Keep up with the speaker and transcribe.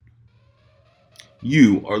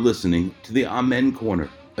You are listening to the Amen Corner,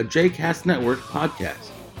 a JCast Network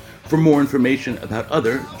podcast. For more information about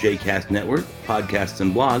other JCast Network podcasts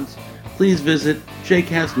and blogs, please visit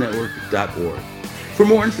jcastnetwork.org. For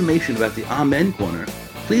more information about the Amen Corner,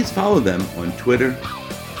 please follow them on Twitter,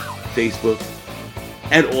 Facebook,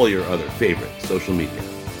 and all your other favorite social media.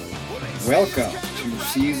 Welcome to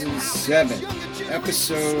Season 7,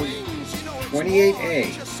 Episode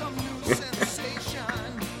 28A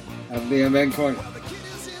of the Amen Corner.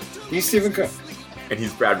 He's Stephen Cook. And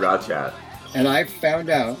he's Brad Rothschild. And I found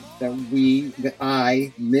out that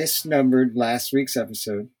I misnumbered last week's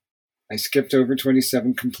episode. I skipped over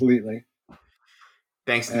 27 completely.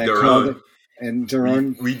 Thanks to Daron. And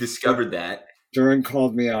Daron... We discovered that. Daron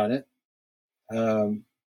called me on it. And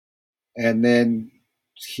then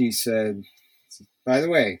he said, by the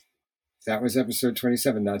way, that was episode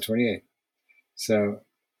 27, not 28. So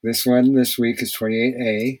this one this week is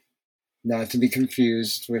 28A, not to be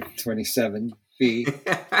confused with 27B,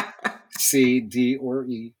 C, D, or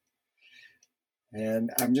E.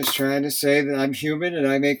 And I'm just trying to say that I'm human and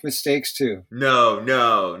I make mistakes too. No.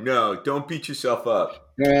 Don't beat yourself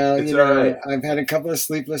up. Well, it's all right. I've had a couple of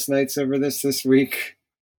sleepless nights over this week.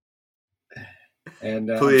 And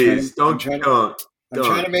please, I'm trying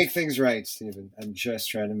to make things right, Stephen. I'm just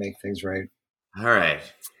trying to make things right. All right.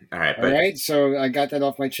 All right. So I got that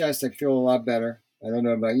off my chest. I feel a lot better. I don't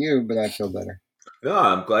know about you, but I feel better. No,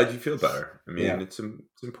 I'm glad you feel better. I mean, yeah. It's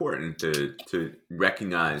important to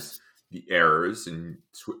recognize the errors and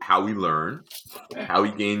how we learn, how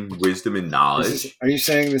we gain wisdom and knowledge. Are you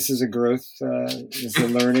saying this is a growth, is a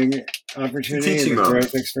learning opportunity, teaching and a moment.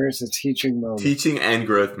 growth experience, a teaching moment? Teaching and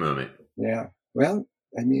growth moment. Yeah. Well,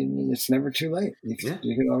 I mean, it's never too late. You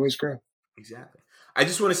can always grow. Exactly. I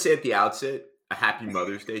just want to say at the outset, a happy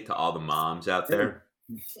Mother's Day to all the moms out there.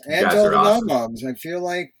 And to all the non-moms. I feel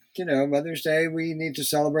like, Mother's Day, we need to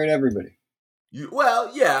celebrate everybody.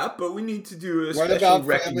 But we need to do a special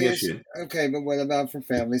recognition. Okay, but what about for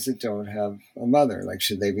families that don't have a mother? Like,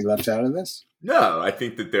 should they be left out of this? No, I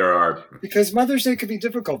think that there are... Because Mother's Day could be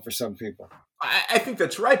difficult for some people. I think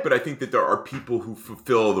that's right, but I think that there are people who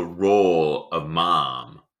fulfill the role of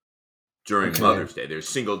mom during Mother's Day. There's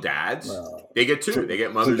single dads. Well, they get two. They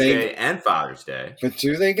get Mother's Day and Father's Day. But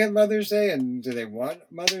do they get Mother's Day? And do they want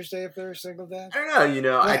Mother's Day if they're a single dad? I don't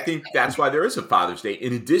know. I think that's why there is a Father's Day.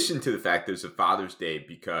 In addition to the fact there's a Father's Day,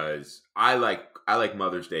 because I like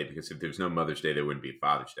Mother's Day, because if there's no Mother's Day, there wouldn't be a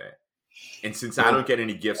Father's Day. And since I don't get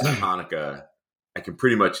any gifts on Hanukkah, I can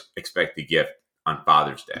pretty much expect a gift on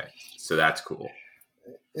Father's Day. So that's cool.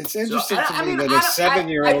 It's interesting to me that a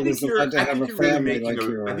 7-year-old is allowed to have a family like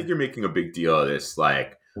you are. I think you're making a big deal of this.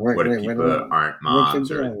 Like, what if people aren't moms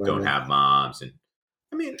or don't have moms? And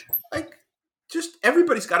I mean, like, just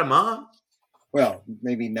everybody's got a mom. Well,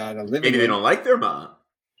 maybe not a living. Maybe they don't like their mom.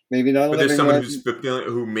 Maybe not a living. But there's someone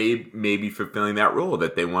who may be fulfilling that role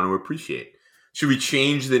that they want to appreciate. Should we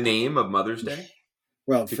change the name of Mother's Day?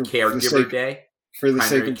 Well, to Caregiver Day. For the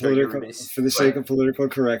sake of political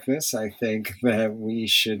correctness, I think that we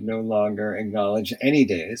should no longer acknowledge any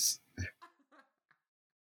days.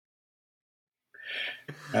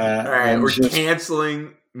 All right, we're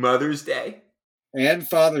canceling Mother's Day and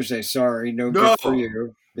Father's Day. Sorry, no gift for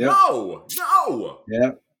you. Yep. No.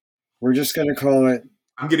 Yeah, we're just going to call it.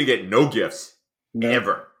 I'm going to get no gifts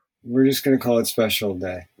ever. We're just going to call it Special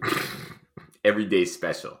Day. Every day is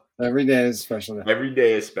special. Every day is special day. Every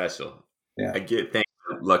day is special. Yeah. I get thank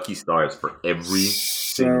lucky stars for every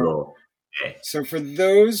single day. So for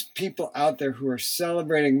those people out there who are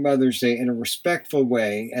celebrating Mother's Day in a respectful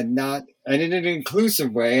way and in an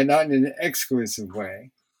inclusive way and not in an exclusive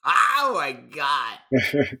way. Oh my God.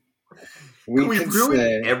 Can we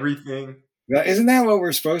ruin everything? Isn't that what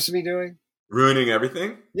we're supposed to be doing? Ruining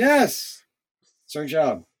everything? Yes. It's our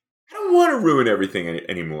job. I don't want to ruin everything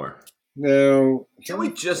anymore. No. Can we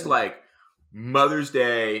just Mother's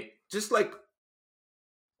Day, just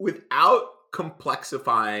without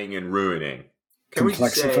complexifying and ruining? Can we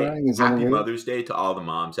just say Happy Mother's Day to all the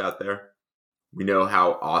moms out there? We know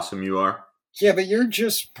how awesome you are. Yeah, but you're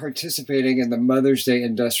just participating in the Mother's Day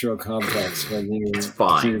industrial complex when you do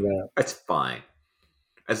that. That's fine.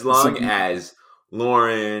 As long as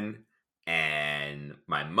Lauren and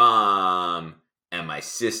my mom and my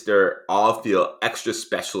sister all feel extra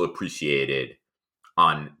special appreciated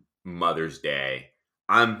on Mother's Day,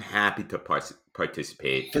 I'm happy to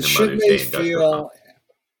participate in the Mother's Day industrial complex.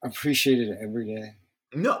 Appreciated every day.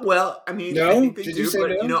 No, well, I mean, I think they do,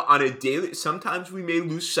 but on a daily, sometimes we may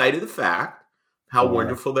lose sight of the fact how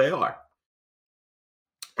wonderful they are.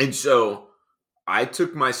 And so I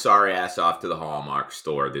took my sorry ass off to the Hallmark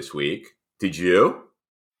store this week. Did you?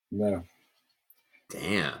 No.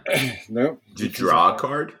 Damn. Nope. Did you draw a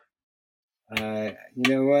card? You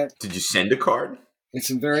know what? Did you send a card? It's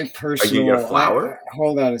a very personal. Or you get a flower?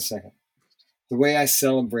 Hold on a second. The way I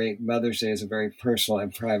celebrate Mother's Day is a very personal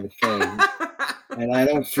and private thing. And I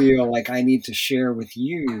don't feel like I need to share with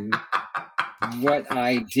you what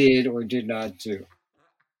I did or did not do.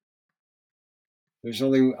 There's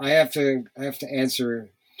only I have to answer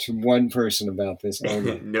to one person about this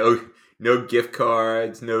only. No gift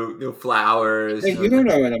cards, no flowers. Hey, you don't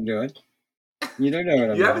know what I'm doing. You don't know what I'm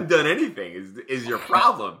doing. You haven't done anything is your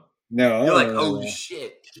problem. No. You're like, no.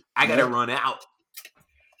 Shit, I gotta run out.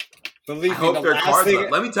 Believe I hope their cards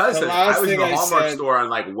up. Let me tell you something. I was in the Hallmark store on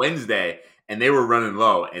like Wednesday and they were running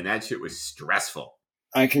low and that shit was stressful.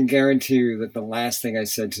 I can guarantee you that the last thing I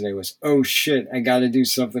said today was, oh shit, I gotta do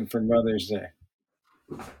something for Mother's Day.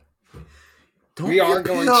 We are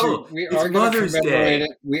going to commemorate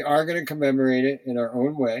it. We are going to commemorate it in our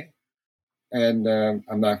own way, and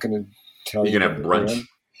I'm not going to tell you. You're going to have brunch.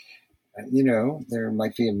 You know, there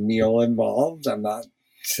might be a meal involved. I'm not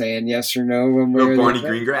saying yes or no. When we're Barney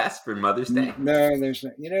Greengrass for Mother's Day. No, there's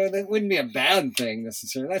not. You know, that wouldn't be a bad thing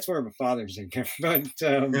necessarily. That's more of a Father's Day gift. But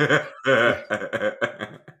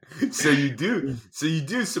so you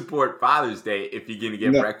do support Father's Day if you're going to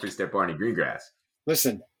get breakfast at Barney Greengrass.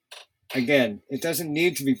 Listen. Again, it doesn't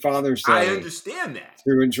need to be Father's Day. I understand that.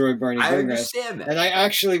 To enjoy Barney Greengrass. I understand that. And I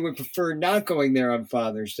actually would prefer not going there on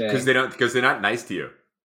Father's Day. Because they're not nice to you.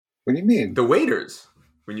 What do you mean? The waiters,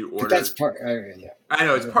 when you order. But that's part. Yeah. I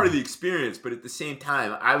know it's part of the experience, but at the same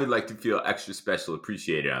time, I would like to feel extra special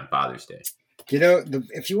appreciated on Father's Day. You know,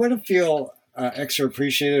 if you want to feel extra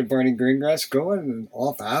appreciated at Barney Greengrass, go on an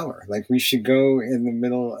off hour. Like we should go in the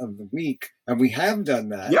middle of the week. And we have done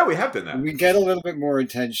that. Yeah, we have done that. We get a little bit more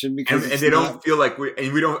attention because and they don't feel like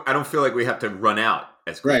I don't feel like we have to run out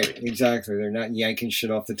as quickly. Right, exactly. They're not yanking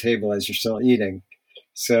shit off the table as you're still eating.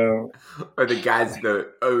 So, or the guys,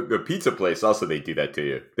 the pizza place also, they do that to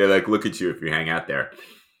you. They like look at you if you hang out there.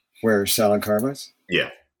 Where Salad Karma's? Yeah.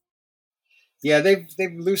 Yeah, they've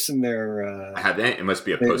loosened their. Have they? It must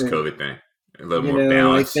be a post-COVID thing. A little more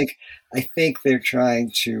balance. I think they're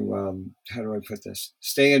trying to. How do I put this?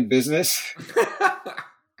 Stay in business.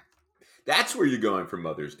 That's where you're going for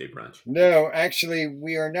Mother's Day brunch. No, actually,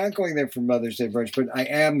 we are not going there for Mother's Day brunch, but I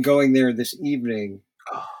am going there this evening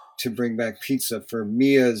to bring back pizza for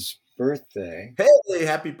Mia's birthday. Hey,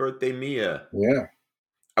 happy birthday, Mia! Yeah,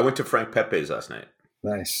 I went to Frank Pepe's last night.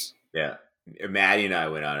 Nice. Yeah, Maddie and I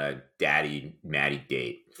went on a Daddy Maddie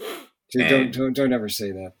date. Dude, don't ever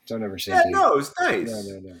say that. Don't ever say that. Yeah, no, it was nice.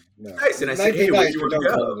 No. Nice. And I said, hey, where do you want to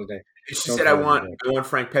go? And she said, I want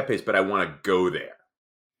Frank Pepe's, but I want to go there.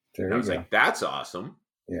 And I was like, that's awesome.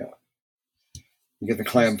 Yeah. You get the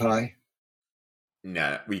clam pie?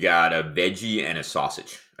 No, we got a veggie and a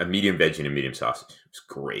sausage. A medium veggie and a medium sausage. It's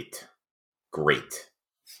great. Great.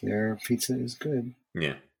 Their pizza is good.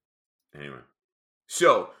 Yeah. Anyway.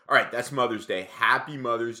 So, all right, that's Mother's Day. Happy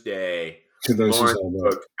Mother's Day. To those Lauren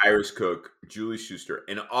Cook, Iris Cook, Julie Schuster,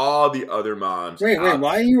 and all the other moms. Wait,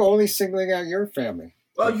 why are you only singling out your family?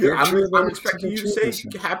 Well, I'm expecting you to say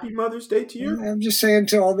Happy Mother's Day to you. I'm just saying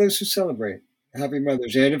to all those who celebrate, Happy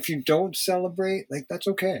Mother's Day. And if you don't celebrate, that's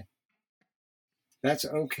okay. That's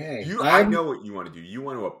okay. I know what you want to do. You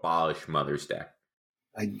want to abolish Mother's Day.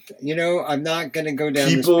 I'm not going to go down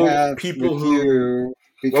this path. People who,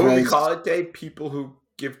 what would we call it, Day? People who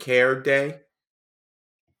give care day?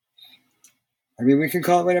 I mean, we can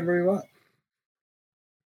call it whatever we want.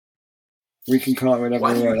 We can call it whatever we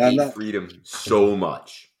want. Why do you hate freedom so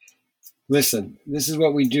much? Listen, this is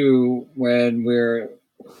what we do when we're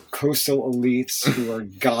coastal elites who are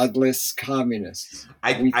godless communists.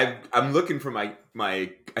 I'm looking for my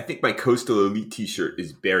I think my coastal elite T-shirt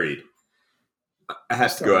is buried. I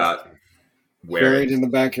have to go out. Buried in the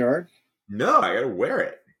backyard? No, I got to wear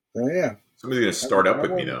it. Oh yeah. Somebody's gonna start up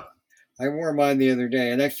with me though. I wore mine the other day,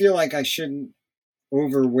 and I feel like I shouldn't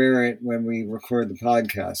overwear it when we record the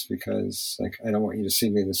podcast because I don't want you to see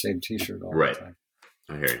me in the same T-shirt all the time.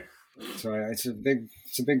 I hear you. So it's a big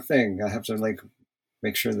thing. I have to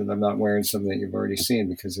make sure that I'm not wearing something that you've already seen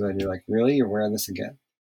because then you're like, really, you're wearing this again?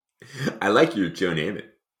 I like your Joe Namath.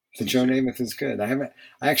 The Joe Namath is good. I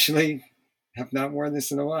actually have not worn this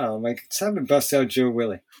in a while. I'm like, it's time to bust out Joe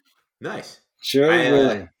Willie. Nice, Joe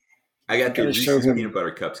Willie. I got the Reese's peanut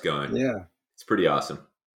butter cups going. Yeah, it's pretty awesome.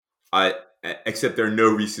 Except there are no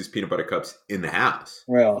Reese's peanut butter cups in the house.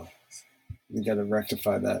 Well, we got to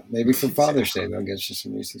rectify that. Maybe for Father's Day, they'll get you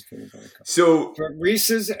some Reese's peanut butter cups. But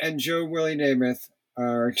Reese's and Joe Willie Namath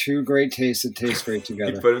are two great tastes that taste great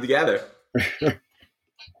together. You put them together.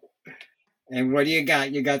 And what do you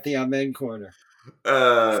got? You got the Amen Corner.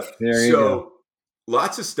 There you go.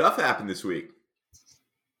 Lots of stuff happened this week.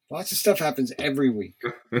 Lots of stuff happens every week.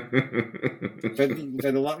 but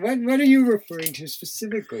a lot. What are you referring to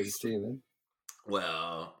specifically, Stephen?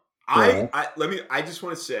 Well, I just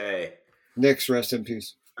want to say, Knicks, rest in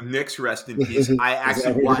peace. Knicks, rest in peace. I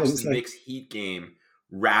actually watched the Knicks Heat game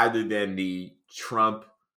rather than the Trump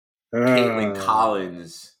Caitlin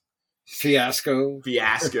Collins fiasco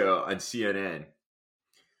on CNN.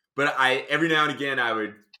 But every now and again I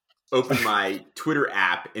would open my Twitter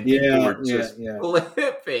app and people were just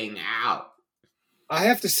flipping out. I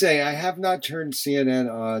have to say, I have not turned CNN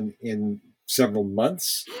on in several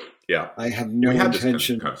months. Yeah, I have no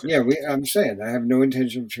intention. I'm saying I have no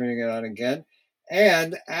intention of turning it on again.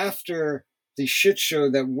 And after the shit show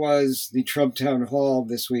that was the Trump town hall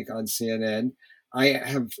this week on CNN, I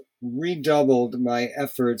have redoubled my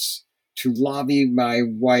efforts to lobby my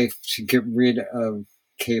wife to get rid of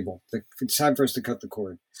cable. It's time for us to cut the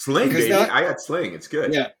cord. Sling, baby. I got Sling. It's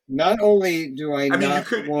good. Yeah. Not only do I mean, you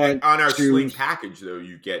could, on our Sling package, though,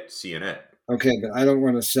 you get CNN. Okay, but I don't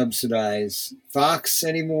want to subsidize Fox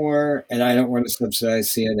anymore, and I don't want to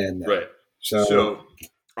subsidize CNN now. Right. So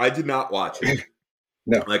I did not watch it.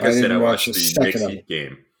 No, like I said, I watched the Knicks Heat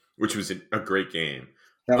game, which was a great game.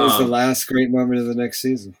 That was the last great moment of the next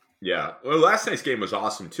season. Yeah. Well, last night's game was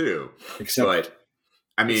awesome, too. Except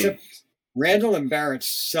Randall and Barrett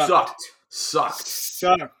sucked.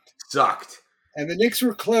 And the Knicks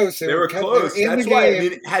were close. They were close. That's why. I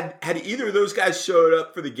mean, had either of those guys showed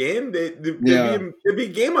up for the game, there'd be a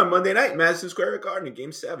game on Monday night, Madison Square Garden, in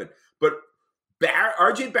Game 7. But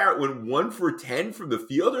RJ Barrett went 1 for 10 from the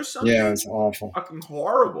field or something. Yeah, it's awful. Fucking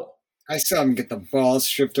horrible. I saw him get the ball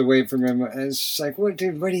stripped away from him. And it's just like, what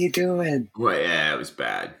are you doing? Well, yeah, it was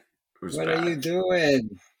bad. What are you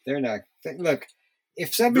doing? They're not. Look,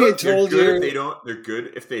 if somebody told you they're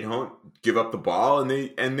good if they don't give up the ball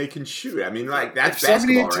and they can shoot. I mean, like, that's if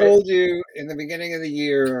basketball, somebody told you in the beginning of the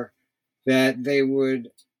year that they would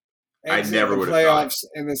exit the playoffs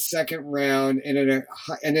in the second round and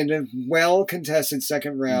in a well contested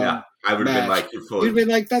second round. Yeah, I would have been like, you'd been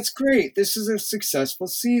like, that's great. This is a successful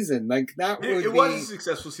season. Like that would it was a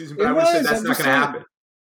successful season, but I would have said that's not going to happen.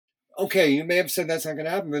 Okay, you may have said that's not going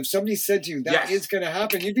to happen, but if somebody said to you that is going to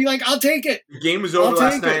happen, you'd be like, I'll take it. The game was over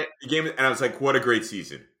last night. And I was like, what a great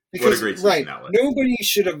season. What a great season that was. Nobody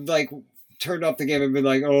should have turned off the game and been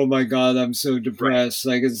like, oh my God, I'm so depressed.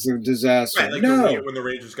 Right. Like it's a disaster. Right, like when the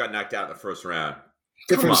Rangers got knocked out in the first round.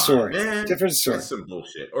 Different story. Man. Different story. That's some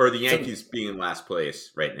bullshit. Or the Yankees being in last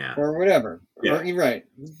place right now. Or whatever. Yeah. You're right.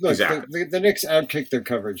 Look, exactly. The Knicks outkicked their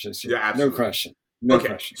coverage this year. Yeah, absolutely. No question. No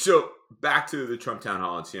question. So back to the Trump town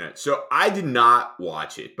hall on CNN. So I did not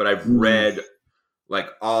watch it, but I've read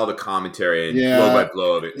all the commentary and blow by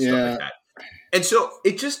blow of it and stuff like that. And so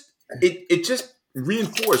it just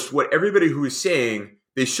reinforced what everybody who is saying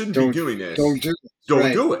they shouldn't be doing this. Don't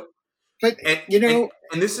do it. But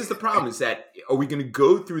and this is the problem: is that are we going to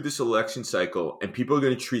go through this election cycle and people are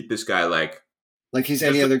going to treat this guy like he's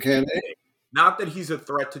any other candidate? Not that he's a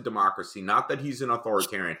threat to democracy, not that he's an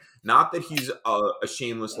authoritarian, not that he's a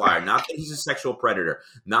shameless liar, not that he's a sexual predator,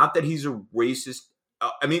 not that he's a racist.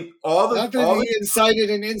 I mean, not that he incited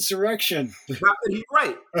an insurrection. Not that he's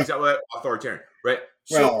right. He's authoritarian, right?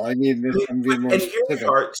 Well, I mean, I'm being more specific. And here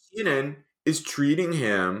we are, CNN is treating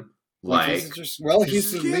him like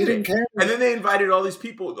he's the leading candidate. And then they invited all these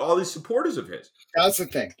people, all these supporters of his. That's the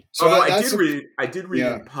thing. So I did read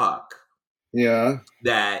in Puck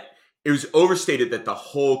that it was overstated that the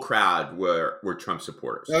whole crowd were Trump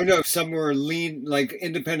supporters. Oh no, some were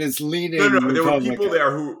independents leaning. No, there were people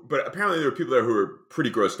there but apparently there were people there who were pretty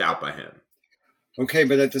grossed out by him. Okay,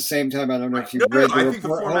 but at the same time, I don't know if you read the report. I think the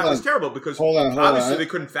format was terrible because obviously they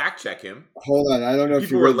couldn't fact check him. Hold on, I don't know if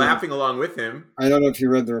people were laughing along with him. I don't know if you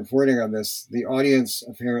read the reporting on this. The audience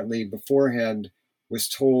apparently beforehand was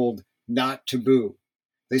told not to boo.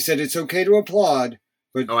 They said it's okay to applaud,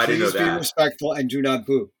 but please be respectful and do not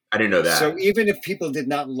boo. I didn't know that. So even if people did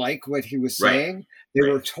not like what he was saying, they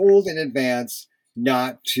were told in advance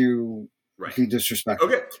not to be disrespectful.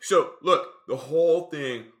 Okay, so look, the whole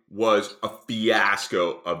thing was a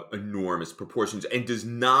fiasco of enormous proportions and does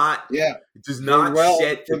not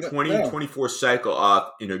set the 2024 cycle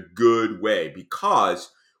off in a good way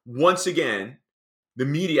because, once again, the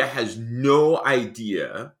media has no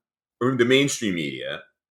idea, or the mainstream media,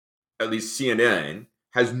 at least CNN,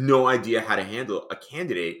 has no idea how to handle a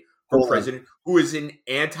candidate for president who is an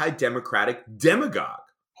anti-democratic demagogue.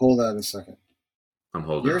 Hold on a second. I'm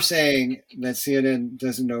holding. You're saying that CNN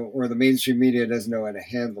doesn't know, or the mainstream media doesn't know how to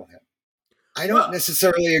handle him. I don't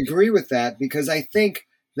necessarily agree with that because I think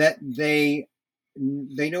that they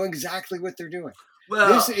know exactly what they're doing.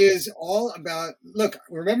 Well, This is all about. Look,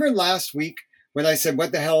 remember last week when I said, why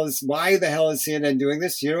the hell is CNN doing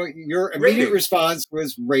this? You know, your immediate ratings. response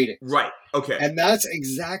was ratings. Right. Okay. And that's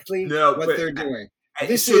exactly what they're doing.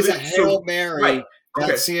 This so is then- a Hail Mary right. that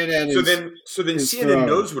Okay. CNN So is. then is CNN throwing.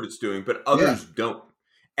 knows what it's doing, but others don't.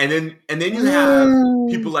 And then you have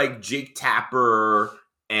people like Jake Tapper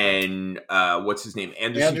and what's his name,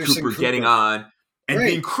 Anderson Cooper getting on and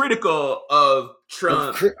being critical of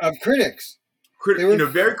Trump, of critics.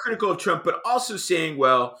 Very critical of Trump, but also saying,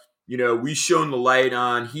 well, we've shown the light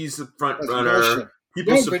on. He's the front runner. Bullshit.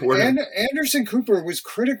 People support him. Anderson Cooper was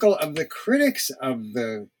critical of the critics of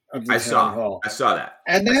the town hall. I saw that,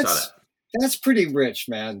 and that's pretty rich,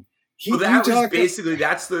 man. That's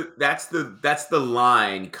the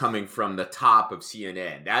line coming from the top of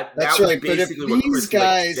CNN. That's right. Basically what Chris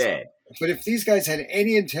Licht said. But if these guys had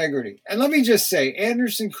any integrity, and let me just say,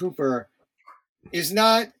 Anderson Cooper is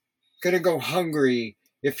not going to go hungry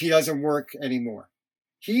if he doesn't work anymore.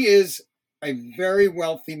 He is a very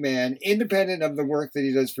wealthy man, independent of the work that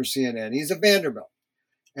he does for CNN. He's a Vanderbilt.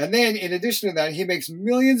 And then in addition to that, he makes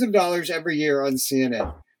millions of dollars every year on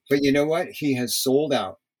CNN. But you know what? He has sold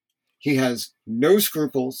out. He has no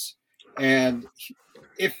scruples. And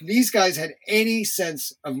if these guys had any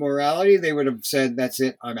sense of morality, they would have said, that's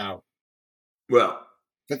it, I'm out. Well,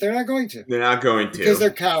 but they're not going to. They're not going to. Because they're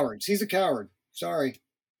cowards. He's a coward. Sorry.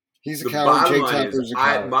 He's a coward. Jake Tapper's a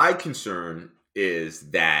coward. My concern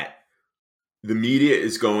is that the media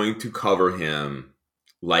is going to cover him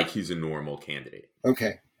like he's a normal candidate.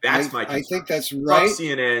 Okay. That's my concern. I think that's right. Fuck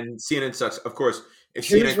CNN. CNN sucks. Of course, if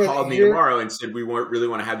CNN called me tomorrow and said, we really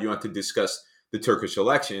want to have you on to discuss the Turkish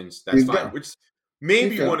elections, that's fine. Which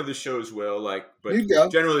maybe one of the shows will, but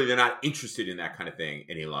generally they're not interested in that kind of thing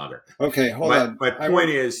any longer. Okay, hold on. My point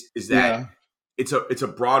is that it's a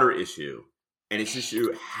broader issue, and it's an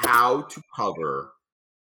issue how to cover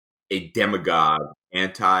a demagogue,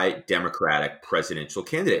 anti-democratic presidential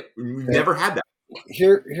candidate. We've never had that.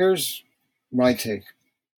 Here's my take.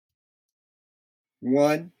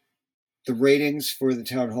 One, the ratings for the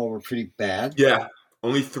town hall were pretty bad. Yeah.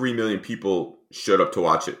 Only 3 million people showed up to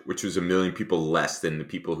watch it, which was 1 million people less than the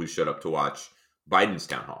people who showed up to watch Biden's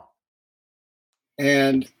town hall.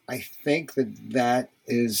 And I think that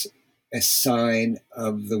is a sign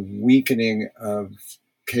of the weakening of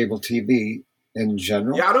cable TV in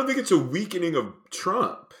general. Yeah, I don't think it's a weakening of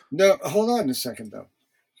Trump. No, hold on a second, though.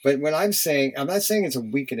 But what I'm saying, I'm not saying it's a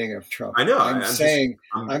weakening of Trump. I know.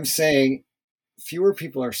 I'm saying fewer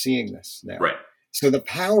people are seeing this now. Right. So the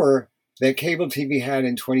power that cable TV had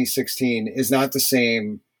in 2016 is not the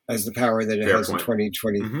same as the power that it has in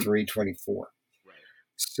 2023, 24. Right.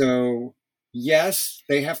 So, yes,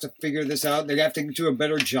 they have to figure this out. They have to do a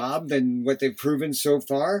better job than what they've proven so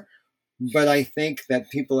far. But I think that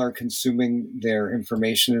people are consuming their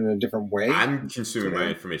information in a different way. I'm consuming my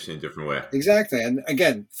information in a different way. Exactly. And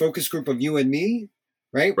again, focus group of you and me,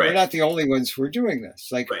 right? We're not the only ones who are doing this.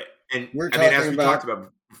 Right. And as we talked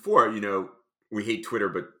about before, we hate Twitter,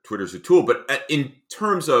 but Twitter's a tool. But in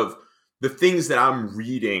terms of the things that I'm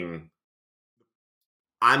reading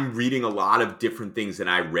a lot of different things than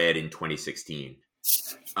I read in 2016.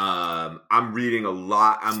 I'm reading a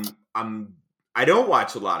lot. I don't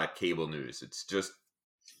watch a lot of cable news. It's just.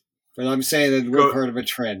 But I'm saying that we're part of a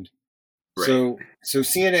trend. Right. So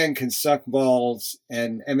CNN can suck balls,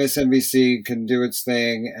 and MSNBC can do its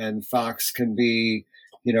thing, and Fox can be,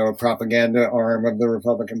 a propaganda arm of the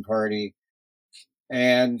Republican Party.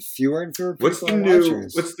 And fewer and fewer people What's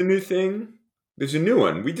the new thing? There's a new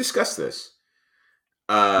one. We discussed this.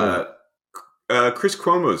 Chris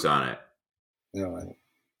Cuomo's on it. No, I don't.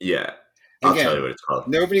 Yeah. I'll tell you what it's called.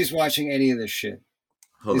 Nobody's watching any of this shit.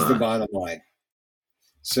 Hold on. The bottom line.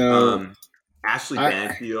 So Ashley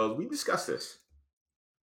Banfield, we discussed this.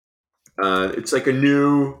 It's like a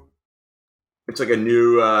new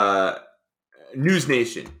News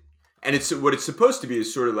Nation. And what it's supposed to be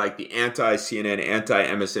is sort of like the anti-CNN,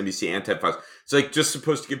 anti-MSNBC, anti-Fox. It's like just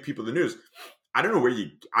supposed to give people the news. I don't know where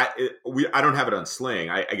I don't have it on Sling.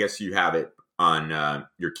 I guess you have it on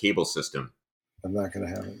your cable system. I'm not going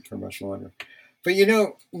to have it for much longer. But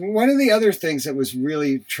one of the other things that was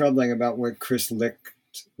really troubling about what Chris Licht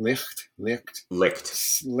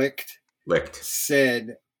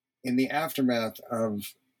said in the aftermath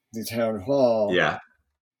of the town hall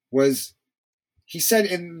was he said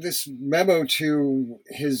in this memo to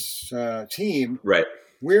his team, right,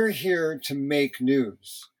 we're here to make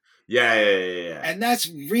news. Yeah. And that's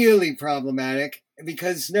really problematic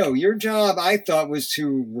because, your job, I thought, was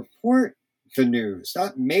to report the news,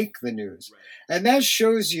 not make the news. Right. And that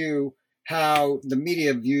shows you how the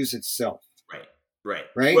media views itself. Right. Right.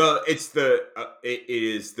 Right. Well, it's it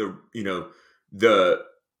is the the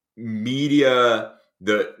media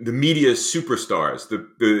the media superstars.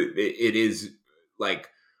 It is like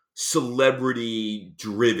celebrity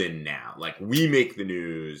driven now. Like we make the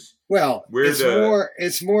news. Well,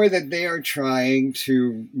 it's more that they are trying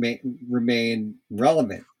to remain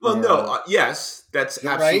relevant. Well, yes, that's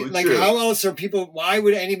absolutely right. Like, true. how else are people? Why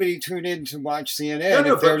would anybody tune in to watch CNN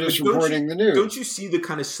if they're just reporting the news? Don't you see the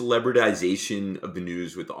kind of celebritization of the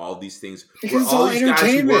news with all these things? Because where all these guys who work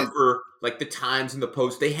entertainment. for like the Times and the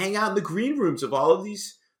Post, they hang out in the green rooms of all of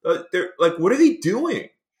these. They're like, what are they doing?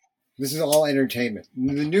 This is all entertainment.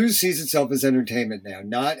 The news sees itself as entertainment now,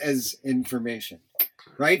 not as information.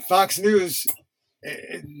 Right? Fox News,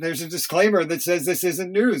 there's a disclaimer that says this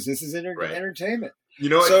isn't news. This is entertainment. You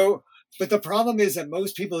know, but the problem is that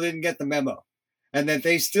most people didn't get the memo, and that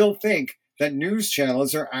they still think that news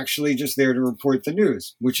channels are actually just there to report the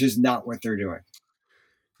news, which is not what they're doing.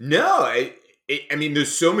 No, I mean,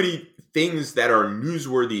 there's so many things that are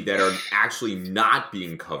newsworthy that are actually not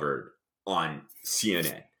being covered on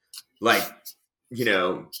CNN. Like,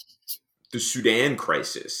 the Sudan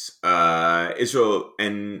crisis, Israel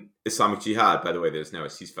and Islamic Jihad. By the way, there's now a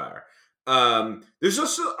ceasefire. There's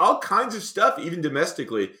also all kinds of stuff, even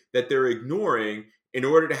domestically, that they're ignoring in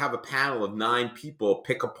order to have a panel of 9 people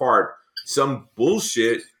pick apart some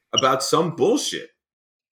bullshit about some bullshit.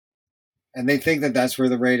 And they think that that's where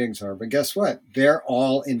the ratings are. But guess what? They're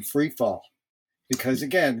all in free fall. Because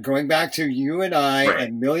again, going back to you and I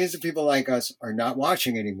and millions of people like us are not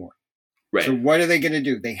watching anymore. Right. So what are they going to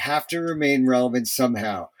do? They have to remain relevant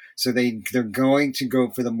somehow. So they're going to go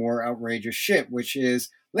for the more outrageous shit, which is,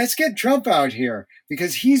 let's get Trump out here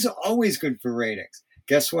because he's always good for ratings.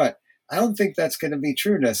 Guess what? I don't think that's going to be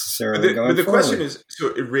true necessarily. But the question is, so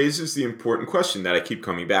it raises the important question that I keep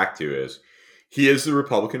coming back to is, he is the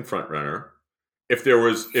Republican frontrunner. If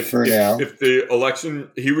the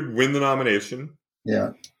election, he would win the nomination.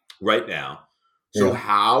 Yeah. Right now. So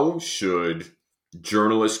how should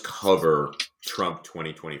journalists cover Trump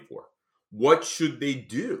 2024? What should they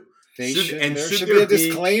do? There should be a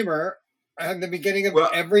disclaimer at the beginning of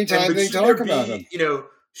every time they talk about him.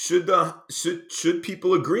 Should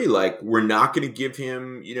people agree? Like, we're not going to give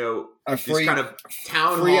him, this kind of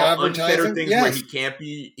town hall unfettered things where he can't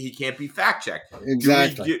be fact checked.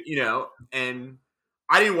 Exactly. And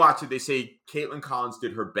I didn't watch it. They say Caitlin Collins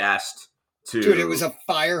did her best. Dude, it was a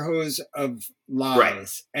fire hose of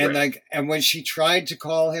lies. And when she tried to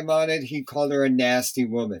call him on it, he called her a nasty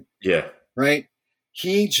woman. Yeah. Right?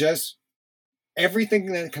 Everything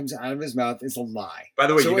that comes out of his mouth is a lie. By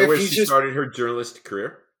the way, you know where she started her journalistic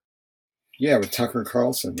career? Yeah, with Tucker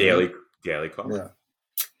Carlson. Daily Caller. Yeah.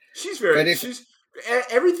 She's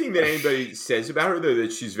everything that anybody says about her, though,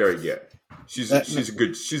 that she's very good. She's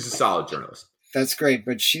a solid journalist. That's great,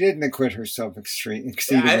 but she didn't acquit herself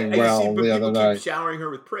exceedingly well the other night. Keep showering her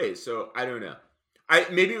with praise, so I don't know.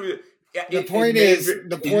 The point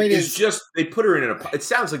is just they put her in it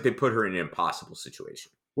sounds like they put her in an impossible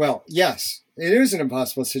situation. Well, yes, it is an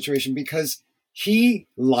impossible situation because he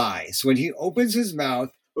lies when he opens his mouth.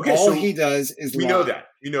 He does is lie. We know that.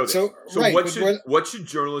 So what should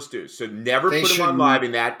journalists do? So never put him on live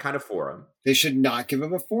in that kind of forum. They should not give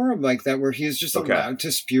him a forum like that where he is just allowed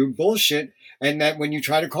to spew bullshit, and that when you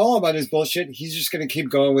try to call him on his bullshit, he's just going to keep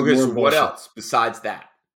going with more bullshit. What else besides that?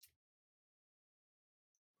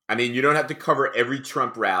 I mean, you don't have to cover every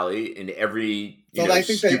Trump rally and every stupid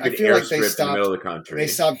airstrip in the middle of the country. They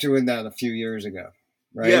stopped doing that a few years ago,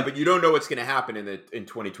 right? Yeah, but you don't know what's going to happen in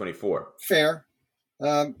 2024. Fair.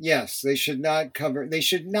 Yes, they should not cover. They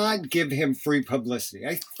should not give him free publicity.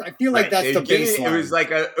 I feel like that's the baseline.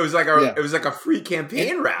 It was like a free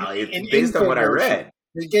campaign rally based on what I read.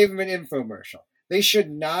 They gave him an infomercial. They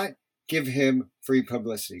should not give him free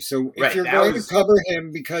publicity. So if you're going to cover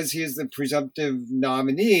him because he is the presumptive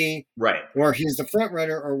nominee, or he's the front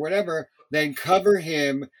runner or whatever, then cover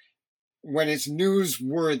him when it's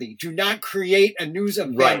newsworthy. Do not create a news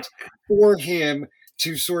event for him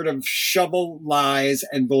to sort of shovel lies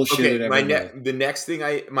and bullshit. The next thing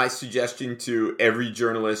my suggestion to every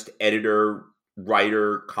journalist, editor,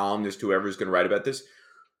 writer, columnist, whoever is going to write about this,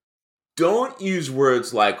 don't use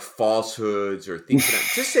words like falsehoods or things.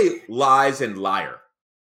 Just say lies and liar.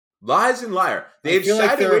 Lies and liar. They've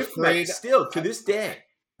shied away from that still to this day.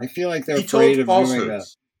 I feel like they're afraid of doing that.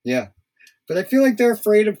 Yeah. But I feel like they're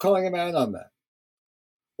afraid of calling him out on that.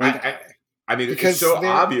 It's so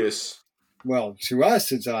obvious. Well, to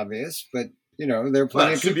us, it's obvious, but there are plenty of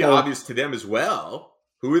people. It should be obvious to them as well.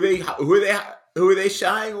 Who are they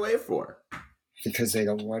shying away for? Because they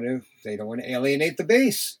don't want to alienate the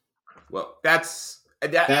base. Well, that's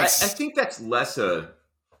I think that's less a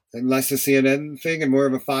CNN thing and more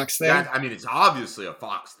of a Fox thing. It's obviously a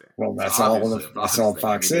Fox thing. Well, that's all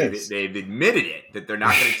Fox is. They've admitted it, that they're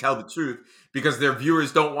not going to tell the truth because their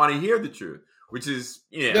viewers don't want to hear the truth, which is,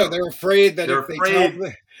 no, they're afraid that if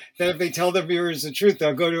they tell the viewers the truth,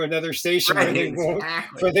 they'll go to another station where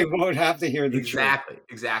they won't have to hear the truth.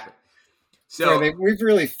 Exactly. So we've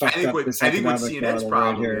really fucked up this economic I think what CNN's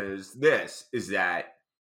problem is that,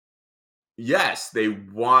 yes, they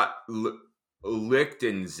want Licht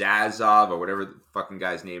and Zazov, or whatever the fucking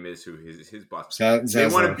guy's name is, who is his boss. They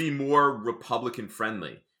want to be more Republican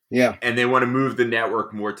friendly. Yeah. And they want to move the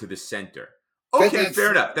network more to the center. Okay,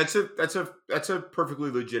 fair enough. That's a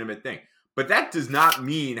perfectly legitimate thing. But that does not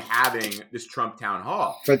mean having this Trump town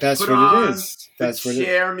hall. But that's what it is. That's the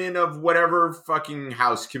chairman of whatever fucking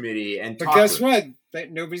House committee and But guess what?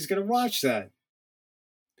 Nobody's going to watch that.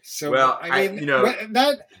 So,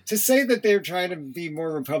 that to say that they're trying to be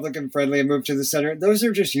more Republican friendly and move to the center, those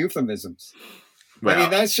are just euphemisms. Well,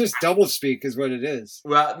 that's just doublespeak is what it is.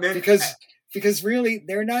 Well, because really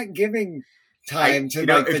they're not giving time to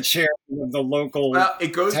the chairman of the local. Well,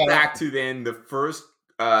 it goes back to then the first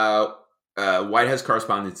White House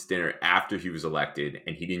Correspondents' Dinner after he was elected,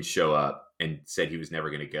 and he didn't show up and said he was never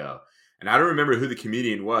going to go. And I don't remember who the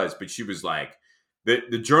comedian was, but she was like,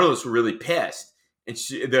 the journalists were really pissed. And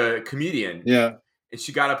the comedian, and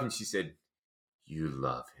she got up and she said, "You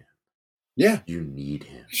love him. Yeah. You need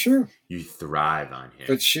him. Sure. You thrive on him."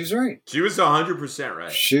 But she's right. She was 100%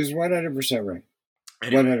 right. She's 100% right.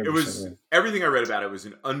 And it was right. Everything I read about it was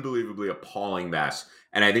an unbelievably appalling mess.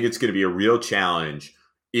 And I think it's going to be a real challenge,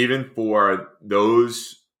 even for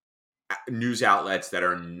those news outlets that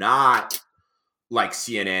are not like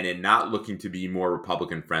CNN and not looking to be more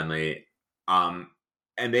Republican friendly. And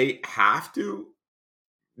they have to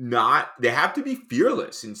be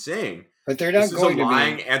fearless in saying, but they're not going to be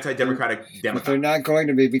lying anti-democratic Democrat. But they're not going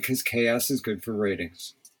to be, because chaos is good for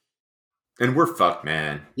ratings. And we're fucked,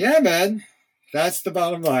 man. Yeah, man. That's the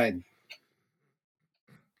bottom line.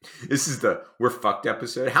 This is the we're fucked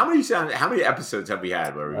episode. How many episodes have we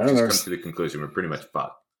had where we just come to the conclusion we're pretty much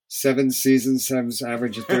fucked? 7 seasons times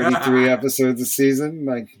average of 33 episodes a season.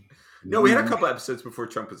 No, we had a couple episodes before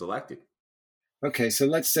Trump was elected. Okay, so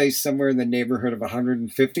let's say somewhere in the neighborhood of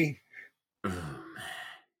 150. Oh,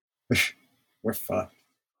 man. We're fucked.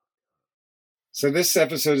 So this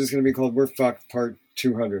episode is going to be called We're Fucked Part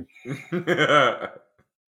 200.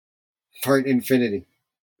 Part Infinity.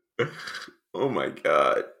 Oh, my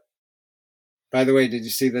God. By the way, did you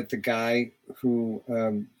see that the guy who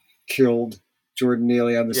killed Jordan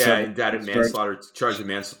Neely on the subway? Yeah, indicted manslaughter, charge of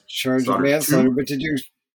manslaughter. Charge of manslaughter. But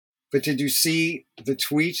did you see the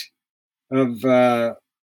tweet of the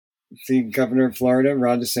governor of Florida,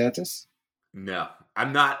 Ron DeSantis? No,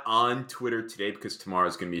 I'm not on Twitter today because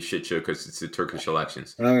tomorrow's going to be a shit show because it's the Turkish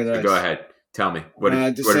elections. Oh, nice. So go ahead. Tell me. What did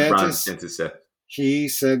Ron DeSantis say? He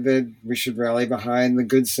said that we should rally behind the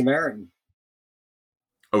Good Samaritan.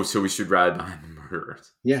 Oh, so we should rally behind the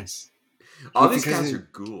murderers. Yes. All these guys are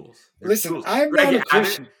ghouls. Listen, I'm not a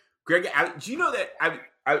Christian. Greg, do you know that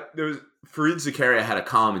there was Fareed Zakaria had a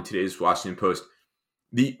column in today's Washington Post.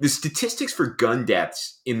 The statistics for gun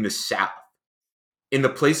deaths in the South, in the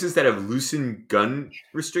places that have loosened gun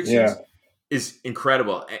restrictions, is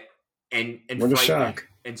incredible and what a shock.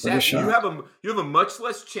 And sad. You have a much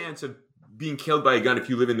less chance of being killed by a gun if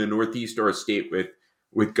you live in the Northeast or a state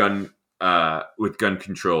with gun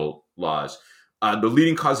control laws. The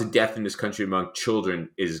leading cause of death in this country among children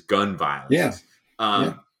is gun violence.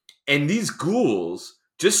 Yeah. And these ghouls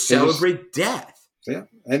just celebrate death. Yeah,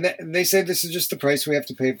 and they say this is just the price we have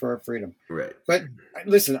to pay for our freedom. Right. But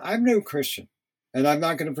listen, I'm no Christian, and I'm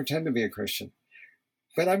not going to pretend to be a Christian.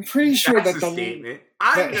 But I'm pretty sure that's a statement.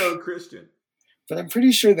 I'm no Christian. But I'm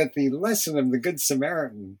pretty sure that the lesson of the Good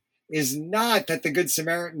Samaritan is not that the Good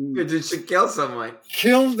Samaritan should kill someone.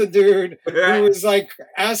 Killed the dude who was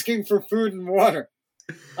asking for food and water.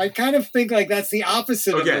 I kind of think that's the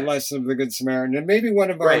opposite of the lesson of the Good Samaritan, and maybe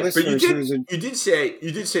one of our listeners you did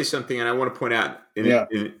say something, and I want to point out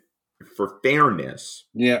for fairness.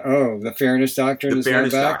 Yeah. Oh, the fairness doctrine is now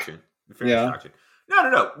back. The fairness doctrine.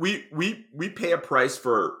 No. We pay a price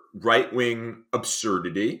for right wing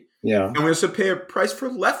absurdity. Yeah. And we also pay a price for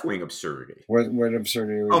left wing absurdity. What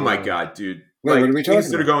absurdity? Are we doing? My God, dude! Wait, what are we talking about?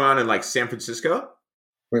 Things that are going on in San Francisco.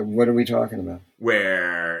 Wait, what are we talking about?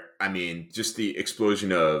 Where, just the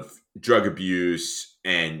explosion of drug abuse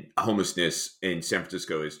and homelessness in San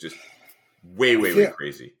Francisco is just way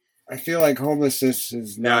crazy. I feel like homelessness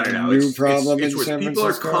is not a new problem in San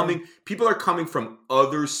Francisco. People are coming from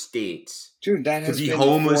other states, dude, that has to be been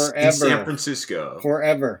homeless forever. in San Francisco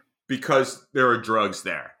forever. because there are drugs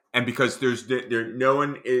there, and because there's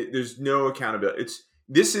no accountability.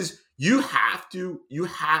 You have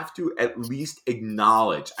to at least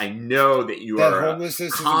acknowledge. I know that you are a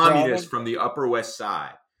communist from the Upper West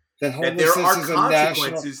Side. That there are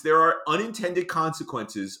consequences. There are unintended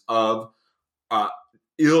consequences of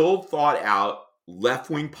ill thought out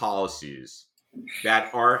left-wing policies that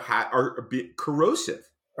are a bit corrosive.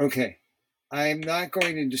 Okay. I'm not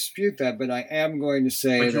going to dispute that, but I am going to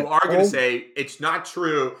say but you are going to say it's not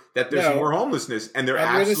true that there's more homelessness, and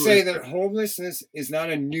I'm going to say that homelessness is not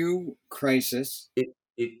a new crisis.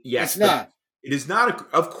 Yes, it's not. It is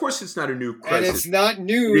not. Of course, it's not a new crisis. And it's not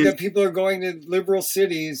new that people are going to liberal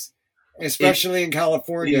cities, especially in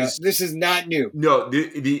California. This is not new. No,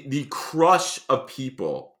 the crush of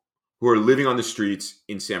people who are living on the streets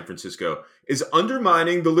in San Francisco is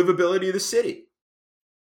undermining the livability of the city.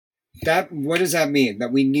 What does that mean?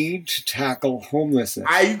 That we need to tackle homelessness?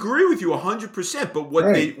 I agree with you 100%. But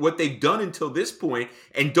what they've done until this point,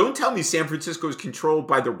 and don't tell me San Francisco is controlled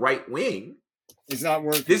by the right wing. It's not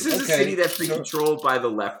working. This is a city that's been controlled by the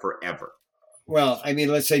left forever. Well, I mean,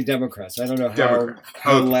 let's say Democrats. I don't know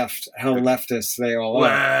how leftist they all are.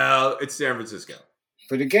 Well, it's San Francisco.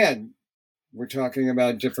 But again, we're talking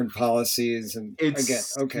about different policies, and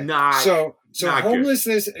So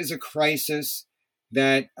homelessness is a crisis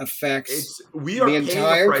that affects the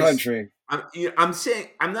entire country. I'm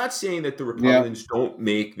not saying that the Republicans don't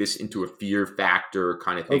make this into a fear factor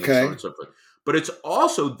kind of thing, and so on and so forth. But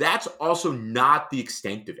that's also not the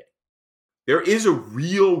extent of it. There is a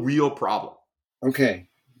real problem. Okay,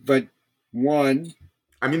 but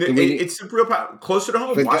it's a real problem. Closer to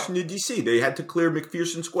home, Washington, D.C., they had to clear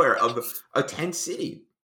McPherson Square of a tent city.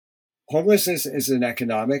 Homelessness is an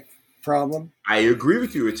economic problem. I agree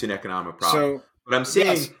with you. It's an economic problem. But I'm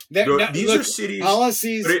saying these are cities.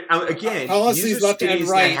 Policies, these are cities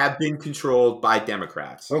that have been controlled by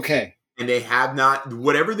Democrats. Okay. And they have not,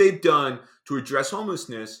 whatever they've done to address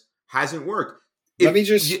homelessness hasn't worked. Let me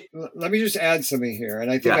just add something here.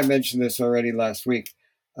 And I think I mentioned this already last week.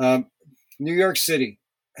 New York City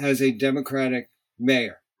has a Democratic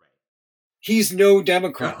mayor. He's no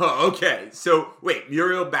Democrat. Oh, okay. So wait,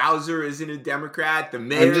 Muriel Bowser isn't a Democrat. The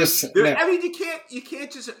mayor. You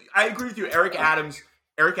can't just. I agree with you, Eric Adams,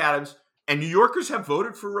 and New Yorkers have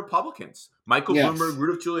voted for Republicans. Michael Bloomberg,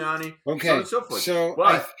 Rudolph Giuliani, so on and so forth. So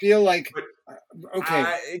I feel like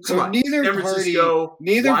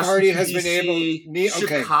neither party has been able.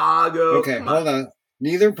 Chicago. Okay, hold on.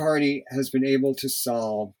 Neither party has been able to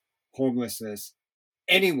solve homelessness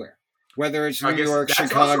anywhere. Whether it's New York, that's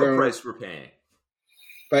Chicago, also a price we're paying.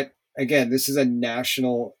 But again, this is a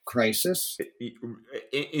national crisis.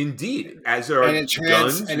 Indeed, as are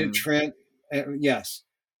guns. Yes,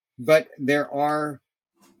 but there are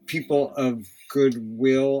people of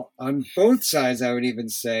goodwill on both sides. I would even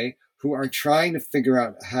say who are trying to figure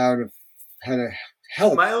out how to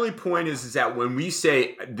help. My only point is that when we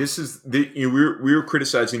say this is we were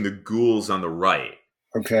criticizing the ghouls on the right.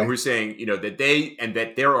 Okay. And we're saying,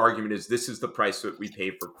 that their argument is this is the price that we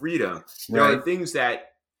pay for freedom. There are things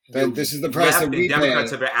that this is the price that we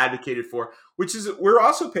Democrats have advocated for, which is we're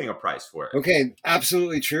also paying a price for it. Okay,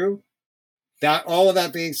 absolutely true. That all of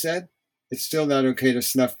that being said, it's still not okay to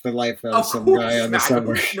snuff the life out of some guy on the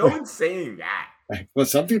subway. No one's saying that. Well,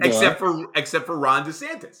 some people except for Ron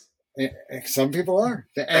DeSantis. Some people are,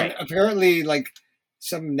 and apparently,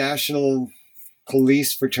 some national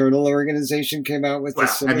police fraternal organization came out with a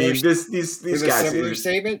similar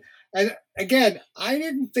statement. And again, I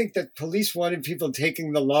didn't think that police wanted people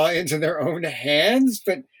taking the law into their own hands,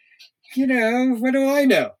 but what do I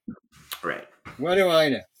know? Right. What do I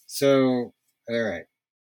know? So, all right.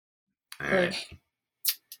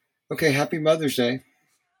 Okay, happy Mother's Day.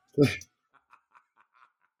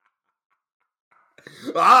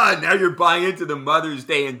 Now you're buying into the Mother's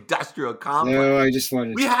Day industrial complex. No, I just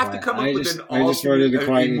wanted. We have to come up with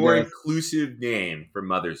a more inclusive name for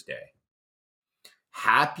Mother's Day.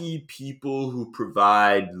 Happy People Who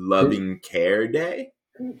Provide Loving Care Day.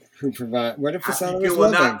 Who provide? What if it's not loving?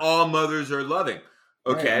 Well, not all mothers are loving.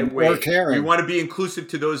 Okay, right. Or caring. We want to be inclusive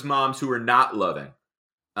to those moms who are not loving.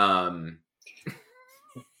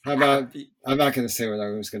 How about? I'm not going to say what I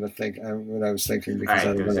was going to think. What I was thinking because I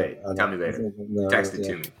don't know. Tell me later. Text it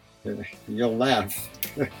to me. You'll laugh.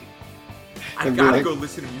 I've got to go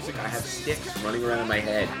listen to music. I have sticks running around in my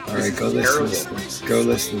head. All right, go listen. Go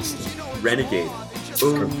listen. Renegade.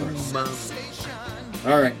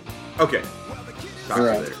 All right. Okay. Talk to you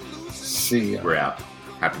later. See ya. We're out.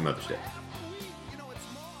 Happy Mother's Day.